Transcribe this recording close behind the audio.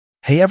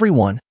Hey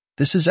everyone,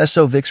 this is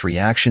SOVIC's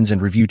Reactions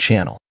and Review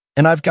channel,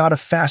 and I've got a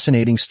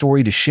fascinating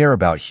story to share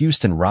about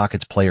Houston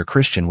Rockets player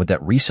Christian Wood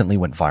that recently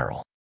went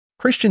viral.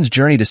 Christian's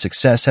journey to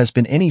success has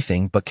been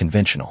anything but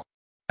conventional.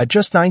 At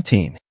just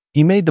 19,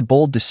 he made the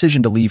bold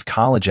decision to leave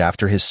college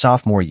after his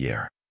sophomore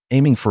year,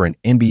 aiming for an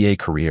NBA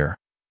career,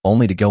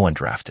 only to go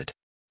undrafted.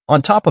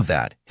 On top of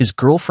that, his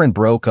girlfriend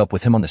broke up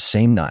with him on the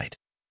same night,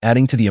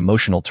 adding to the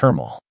emotional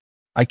turmoil.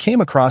 I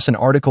came across an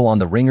article on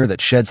The Ringer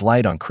that sheds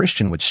light on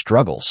Christian Wood's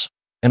struggles,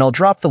 and I'll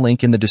drop the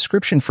link in the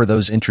description for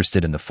those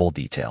interested in the full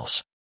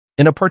details.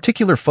 In a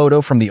particular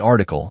photo from the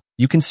article,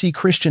 you can see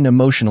Christian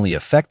emotionally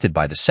affected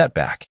by the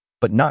setback,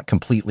 but not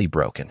completely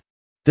broken.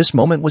 This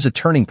moment was a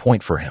turning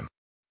point for him.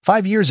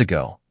 5 years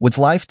ago, Wood's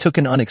life took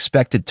an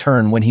unexpected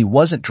turn when he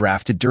wasn't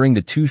drafted during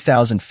the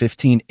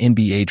 2015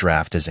 NBA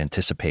draft as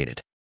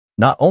anticipated.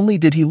 Not only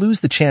did he lose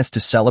the chance to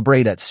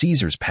celebrate at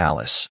Caesars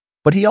Palace,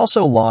 but he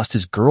also lost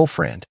his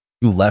girlfriend,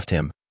 who left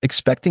him,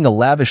 expecting a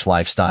lavish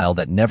lifestyle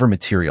that never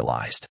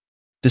materialized.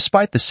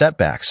 Despite the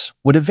setbacks,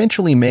 Wood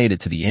eventually made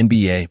it to the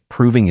NBA,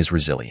 proving his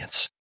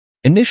resilience.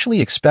 Initially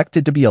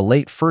expected to be a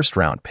late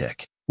first-round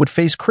pick, Wood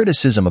faced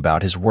criticism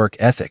about his work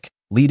ethic,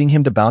 leading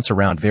him to bounce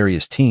around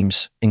various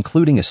teams,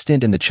 including a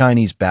stint in the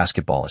Chinese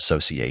Basketball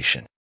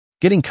Association.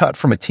 Getting cut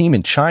from a team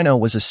in China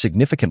was a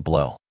significant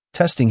blow,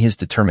 testing his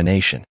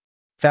determination.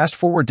 Fast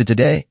forward to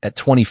today, at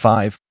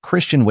 25,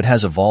 Christian Wood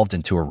has evolved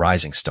into a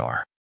rising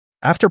star.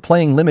 After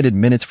playing limited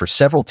minutes for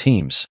several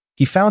teams,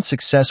 he found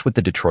success with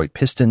the Detroit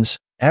Pistons,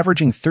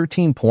 averaging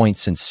 13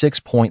 points and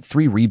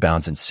 6.3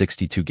 rebounds in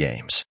 62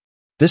 games.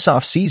 This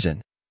offseason,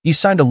 he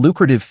signed a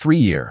lucrative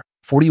 3-year,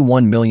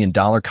 $41 million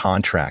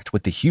contract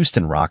with the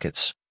Houston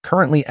Rockets,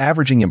 currently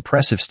averaging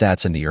impressive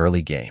stats in the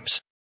early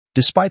games.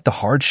 Despite the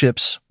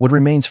hardships, Wood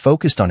remains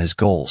focused on his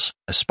goals,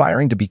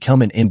 aspiring to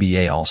become an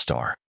NBA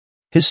All-Star.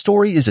 His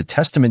story is a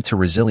testament to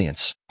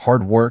resilience,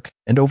 hard work,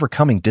 and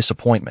overcoming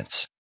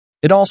disappointments.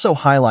 It also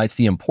highlights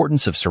the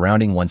importance of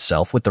surrounding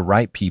oneself with the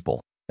right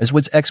people, as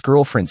Wood's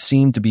ex-girlfriend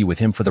seemed to be with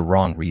him for the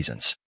wrong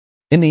reasons.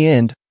 In the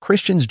end,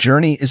 Christian's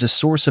journey is a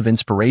source of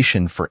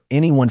inspiration for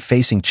anyone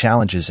facing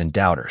challenges and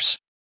doubters.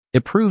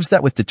 It proves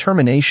that with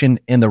determination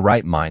and the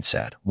right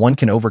mindset, one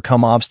can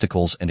overcome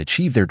obstacles and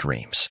achieve their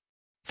dreams.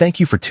 Thank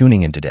you for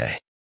tuning in today.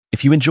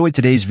 If you enjoyed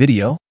today's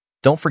video,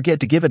 don't forget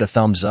to give it a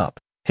thumbs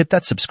up, hit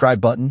that subscribe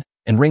button,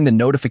 and ring the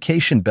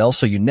notification bell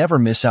so you never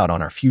miss out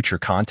on our future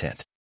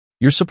content.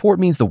 Your support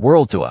means the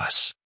world to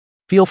us.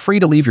 Feel free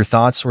to leave your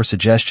thoughts or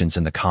suggestions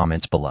in the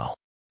comments below.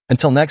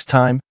 Until next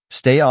time,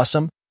 stay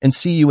awesome, and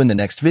see you in the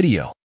next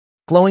video.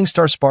 Glowing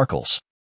Star Sparkles.